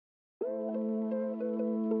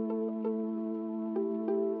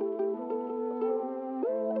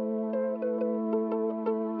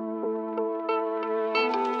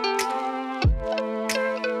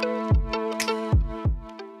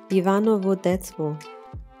Ivanovo Detstvo,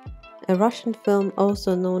 a Russian film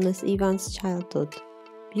also known as Ivan's Childhood,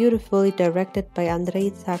 beautifully directed by Andrei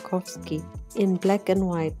Tarkovsky in black and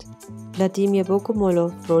white. Vladimir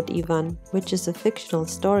Bokomolov wrote Ivan, which is a fictional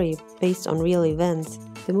story based on real events.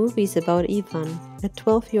 The movie is about Ivan, a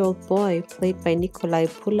 12-year-old boy played by Nikolai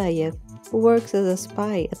Pulayev, who works as a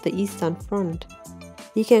spy at the Eastern Front.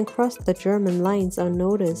 He can cross the German lines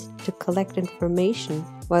unnoticed to collect information,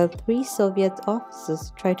 while 3 Soviet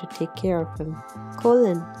officers try to take care of him.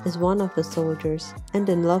 Colin is one of the soldiers and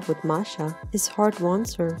in love with Masha. His heart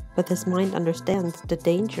wants her, but his mind understands the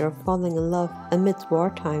danger of falling in love amidst war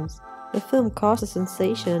times. The film caused a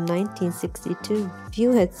sensation in 1962.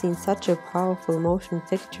 Few had seen such a powerful motion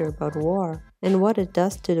picture about war and what it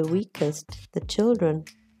does to the weakest, the children.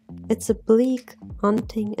 It's a bleak,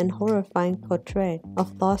 haunting and horrifying portrait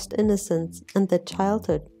of lost innocence and the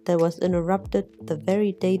childhood that was interrupted the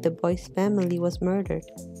very day the boy's family was murdered.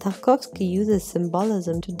 Tarkovsky uses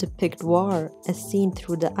symbolism to depict war as seen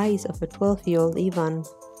through the eyes of a 12-year-old Ivan.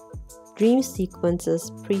 Dream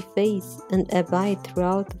sequences preface and abide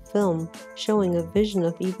throughout the film, showing a vision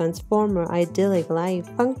of Ivan's former idyllic life,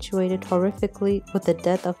 punctuated horrifically with the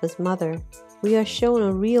death of his mother. We are shown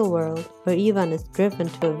a real world where Ivan is driven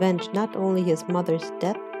to avenge not only his mother's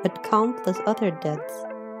death, but countless other deaths.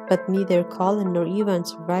 But neither Colin nor Ivan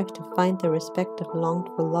survive to find the respective longed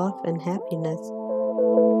for love and happiness.